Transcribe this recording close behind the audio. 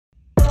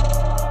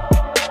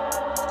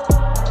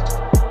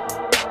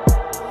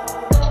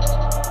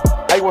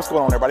Hey, what's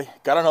going on, everybody?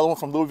 Got another one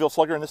from Louisville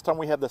Slugger, and this time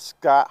we have the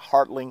Scott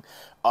Hartling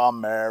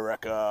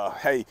America.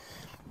 Hey,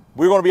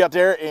 we're going to be out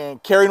there in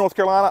Cary, North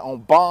Carolina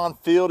on Bond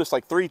Field. It's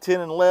like 310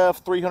 in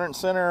left, 300 in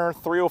center,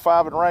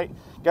 305 in right.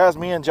 Guys,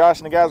 me and Josh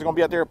and the guys are going to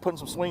be out there putting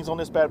some swings on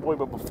this bad boy.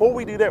 But before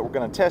we do that, we're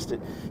going to test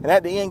it. And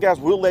at the end, guys,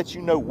 we'll let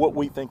you know what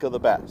we think of the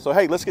bat. So,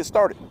 hey, let's get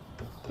started.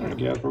 All right,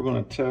 guys, we're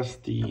going to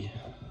test the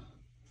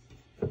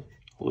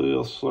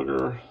Louisville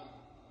Slugger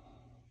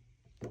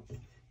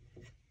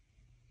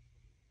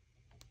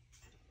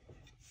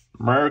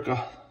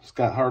America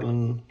Scott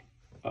Hartling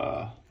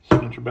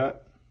signature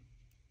bat.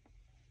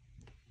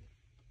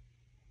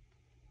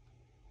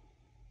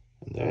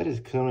 And that is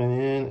coming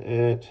in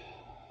at,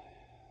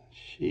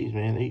 jeez,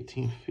 man,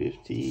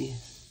 1850,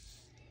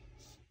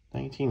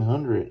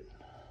 1900.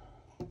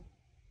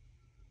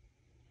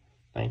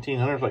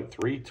 1900 is like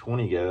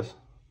 320, guys.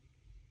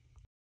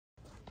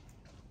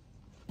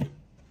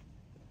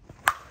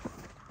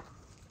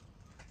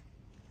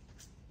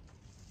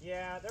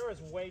 Yeah, there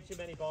was way too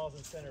many balls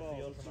in center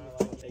field for my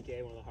liking,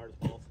 aka one of the hardest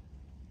balls.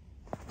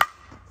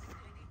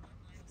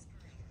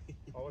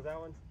 What was that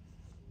one?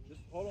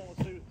 Just hold on,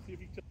 let's see if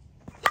you can.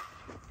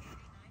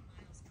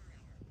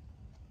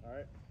 All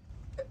right.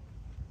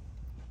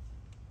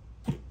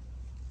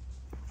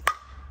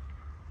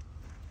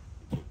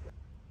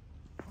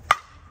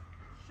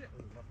 Shit,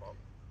 my fault.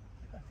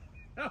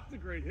 That was a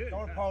great hit.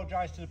 Don't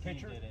apologize to the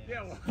pitcher.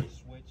 Yeah, well. We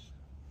switched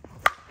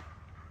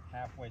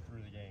halfway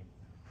through the game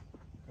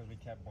because we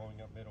kept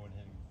blowing up middle and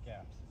hitting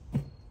gaps.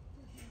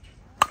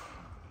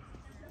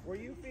 Were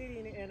you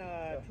feeding in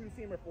a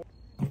two-seamer four?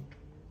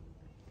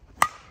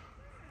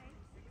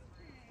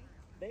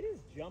 They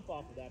just jump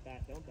off of that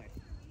bat, don't they?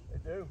 They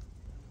do.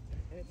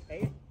 And it's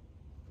 8.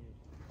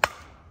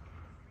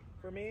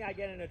 For me, I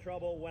get into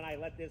trouble when I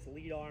let this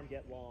lead arm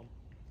get long.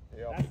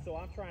 Yeah. So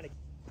I'm trying to.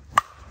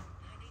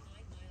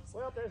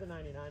 Well, there's a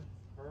 99.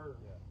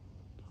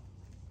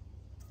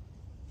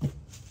 Yeah.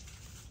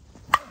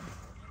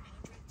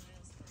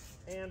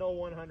 And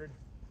 100.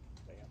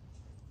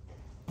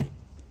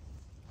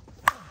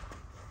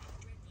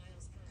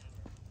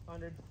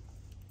 100.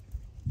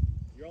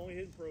 You're only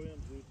hitting pro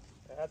M's, dude.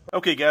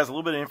 Okay, guys, a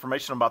little bit of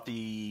information about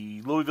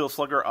the Louisville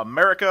Slugger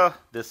America.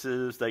 This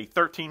is a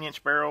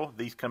 13-inch barrel.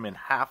 These come in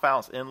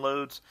half-ounce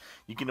Endloads.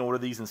 You can order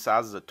these in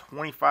sizes of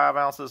 25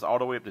 ounces all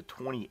the way up to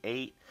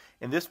 28.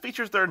 And this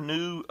features their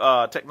new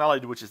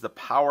technology, which is the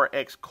Power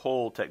X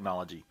coil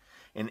technology.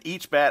 And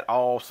each bat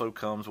also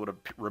comes with a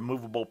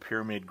removable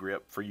pyramid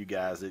grip for you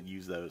guys that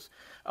use those.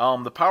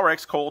 The Power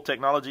X coil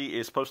technology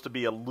is supposed to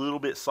be a little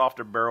bit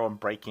softer barrel and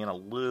break in a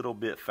little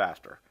bit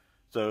faster.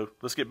 So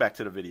let's get back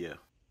to the video.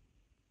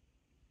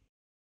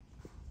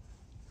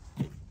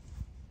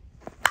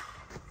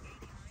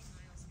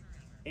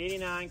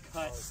 '89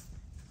 cut.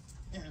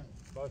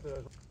 Both of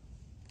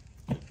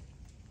those.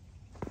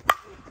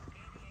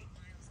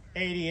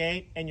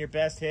 88 and your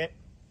best hit.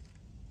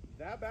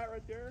 That bat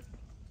right there,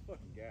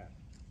 fucking gas.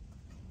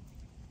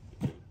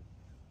 If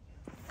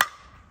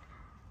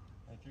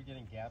you're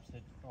getting gaps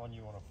hit on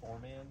you on a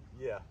 4-man,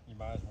 Yeah. you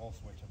might as well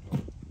switch them to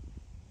them.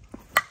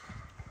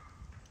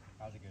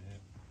 That was a good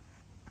hit.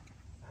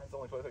 That's the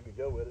only place I could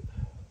go with it.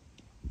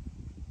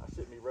 I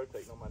shouldn't be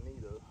rotating on my knee,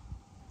 though.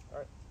 All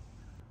right.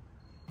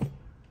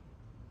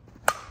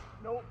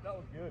 Nope, that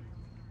was good.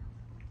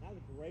 That was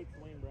a great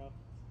swing, bro.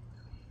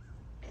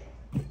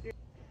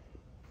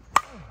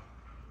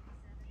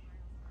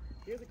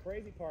 Here's the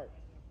crazy part.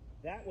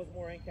 That was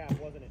more end cap,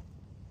 wasn't it?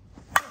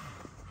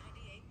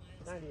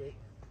 98.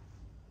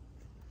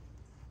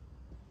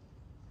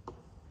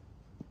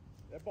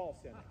 That ball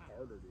sounded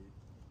harder, dude.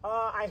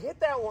 I hit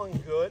that one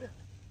good.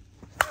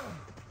 The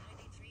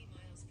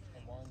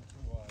one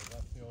to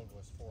left field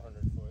was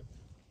 400 foot.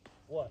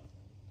 What?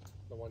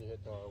 The one you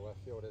hit to left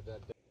field at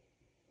that day.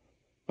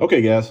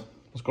 Okay, guys,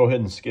 let's go ahead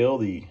and scale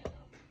the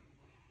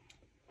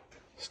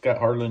Scott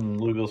Hartling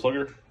Louisville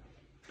Slugger.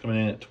 Coming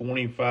in at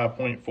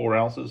 25.4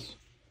 ounces.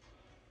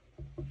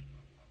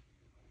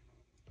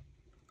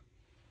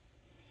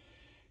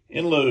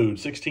 Endload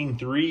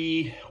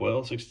 16.3.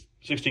 Well,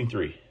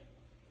 16.3.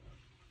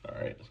 All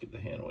right, let's get the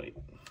hand weight.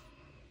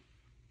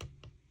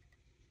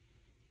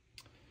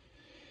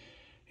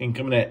 And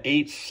coming at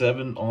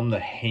 8.7 on the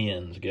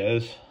hands,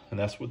 guys. And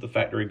that's with the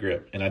factory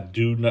grip. And I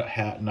do not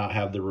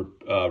have the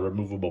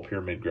removable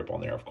pyramid grip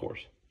on there, of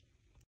course.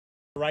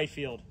 Right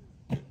field.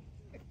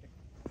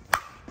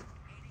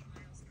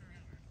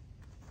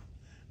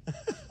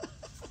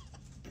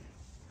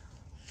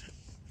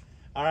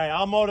 All right,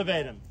 I'll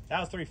motivate him. That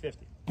was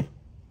 350.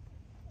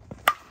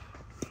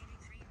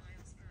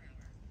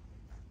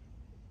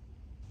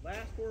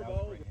 Last 4 That was a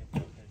balls. great hit for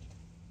the pitch.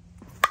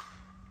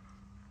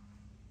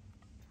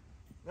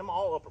 Them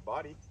all upper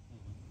body.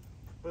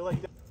 But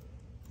like that.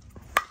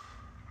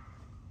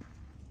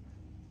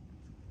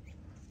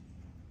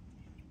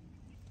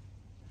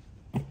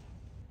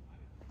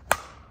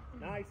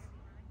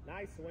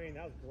 Nice swing.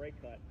 That was a great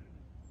cut.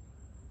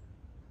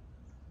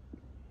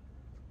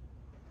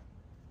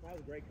 That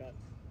was a great cut.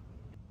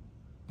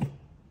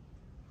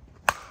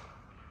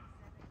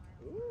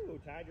 Ooh. Ooh,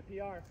 tied your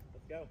PR.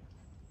 Let's go.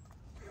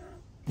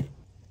 93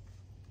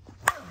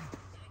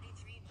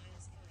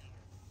 miles per hour.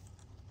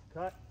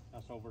 Cut.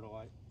 That's over the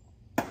light.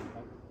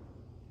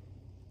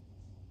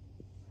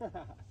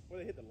 Where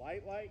they hit the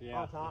light?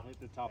 Yeah, On top. hit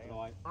the top of the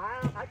light.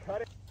 I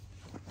cut it.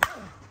 95 miles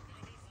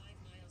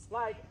per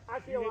Like, I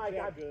feel You hit like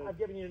that good. I've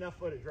given you enough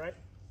footage, right?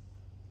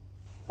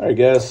 All right,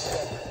 guys,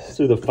 let's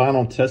do the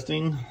final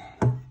testing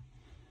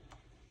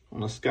on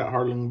the Scott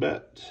Hartling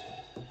bet.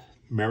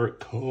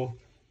 Miracle.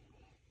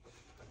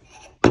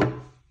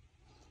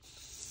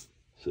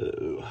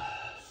 So,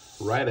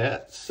 right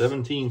at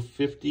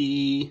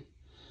 1750,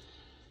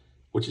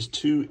 which is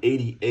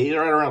 288,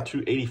 right around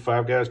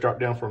 285, guys. Dropped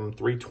down from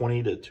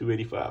 320 to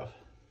 285.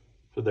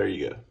 So there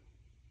you go.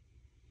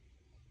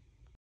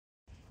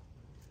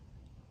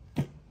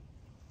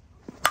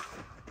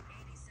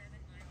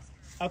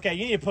 Okay,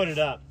 you need to put it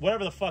up.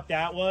 Whatever the fuck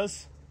that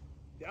was.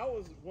 That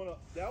was an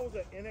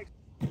NX.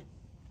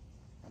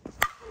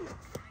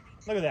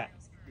 Look at that.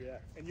 Yeah,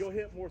 and you'll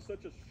hit more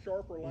such a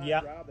sharper line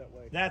Yep. drive that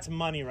way. That's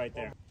money right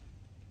there.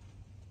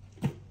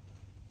 Did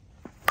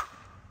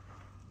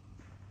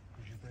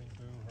you bring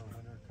Boo her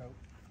winter coat?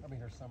 I mean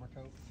her summer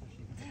coat so she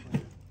can get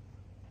clean?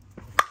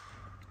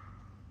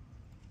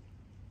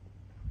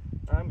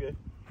 I'm good.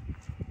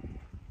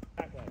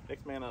 Back leg.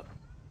 Next man up.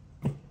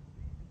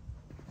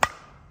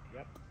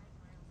 Yep.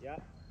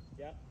 Yep.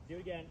 Yep. Do it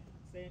again.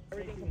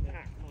 Everything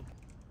compact. Come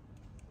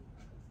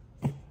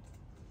on.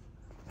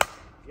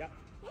 Yep.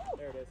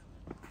 There it is.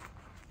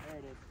 There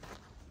it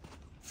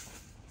is.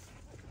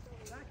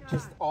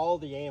 Just all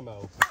the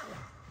ammo.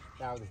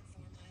 That was,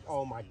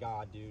 oh my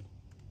god, dude.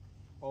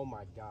 Oh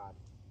my god.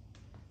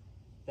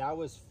 That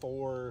was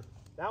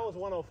That was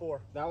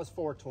 104. that was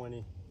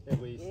 420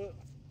 at least. 100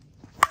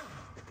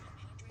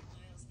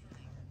 miles per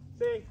hour.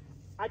 See,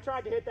 I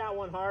tried to hit that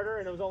one harder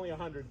and it was only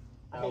 100.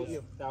 I hate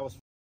you. That was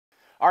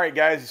All right,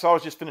 guys, you saw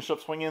us just finish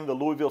up swinging the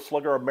Louisville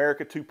Slugger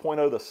America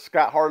 2.0, the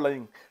Scott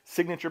Hartling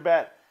signature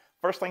bat.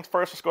 First things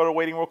first, let's go to the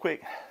weighting real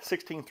quick.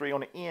 16.3 on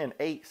the end,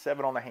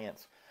 8.7 on the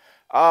hands.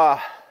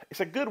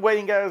 It's a good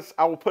weighting, guys.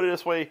 I will put it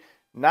this way.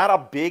 Not a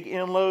big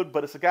end load,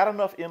 but it's got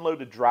enough end load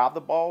to drive the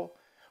ball,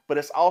 but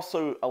it's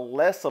also a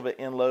less of an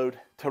end load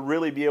to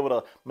really be able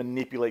to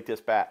manipulate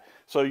this bat.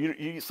 So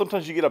you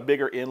sometimes you get a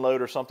bigger end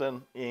load or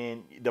something,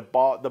 and the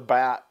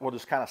bat will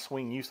just kind of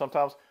swing you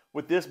sometimes.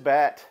 With this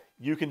bat,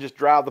 you can just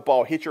drive the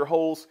ball, hit your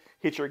holes,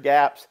 hit your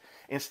gaps,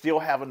 and still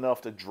have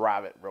enough to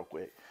drive it real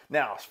quick.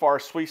 Now, as far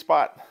as sweet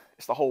spot,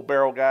 it's the whole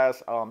barrel,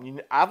 guys.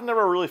 I've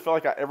never really felt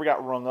like I ever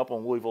got rung up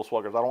on Louisville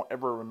Sluggers. I don't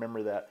ever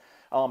remember that.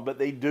 But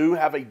they do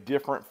have a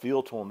different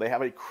feel to them. They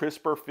have a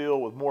crisper feel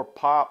with more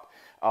pop.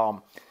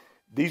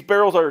 These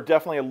barrels are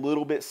definitely a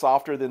little bit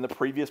softer than the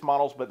previous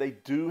models, but they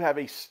do have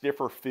a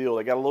stiffer feel.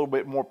 They got a little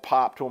bit more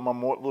pop to them, a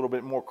little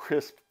bit more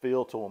crisp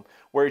feel to them.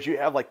 Whereas you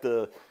have like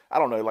the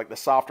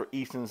softer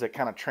Eastons that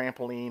kind of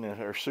trampoline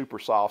and are super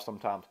soft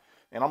sometimes.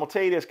 And I'm going to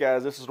tell you this,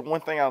 guys. This is the one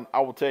thing I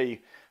will tell you.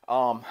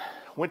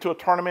 Went to a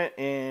tournament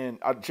in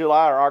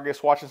July or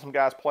August watching some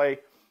guys play.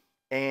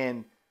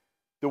 And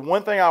the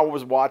one thing I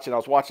was watching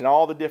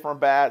all the different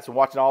bats and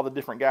watching all the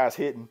different guys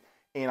hitting.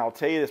 And I'll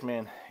tell you this,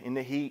 man, in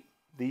the heat,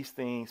 these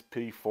things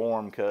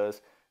perform,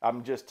 because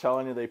I'm just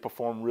telling you, they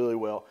perform really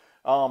well.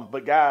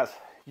 But guys,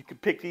 you can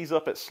pick these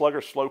up at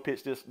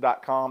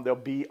sluggerslowpitch.com. They'll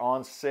be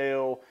on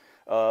sale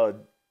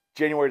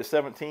January the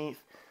 17th.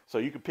 So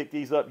you can pick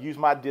these up. Use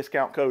my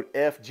discount code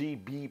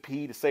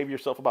FGBP to save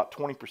yourself about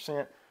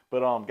 20%.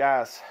 But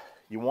guys,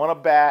 you want a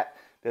bat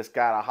that's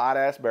got a hot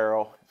ass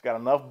barrel. It's got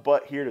enough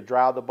butt here to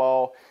drive the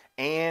ball,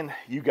 and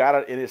you got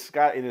it. It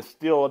is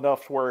still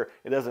enough to where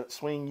it doesn't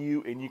swing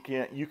you, and you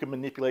can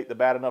manipulate the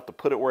bat enough to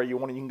put it where you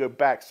want it. You can go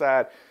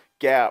backside,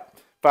 gap,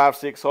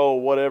 5-6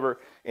 hole,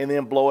 whatever, and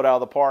then blow it out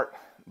of the park.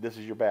 This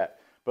is your bat.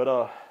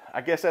 But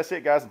I guess that's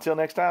it, guys. Until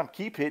next time,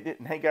 keep hitting it.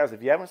 And hey, guys,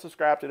 if you haven't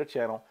subscribed to the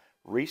channel,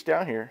 reach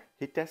down here,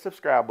 hit that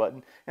subscribe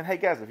button. And hey,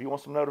 guys, if you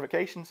want some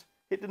notifications,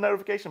 hit the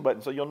notification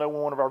button so you'll know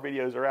when one of our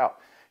videos are out.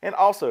 And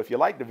also, if you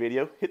like the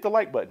video, hit the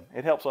like button.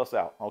 It helps us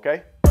out,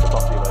 okay? We'll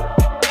talk to you later.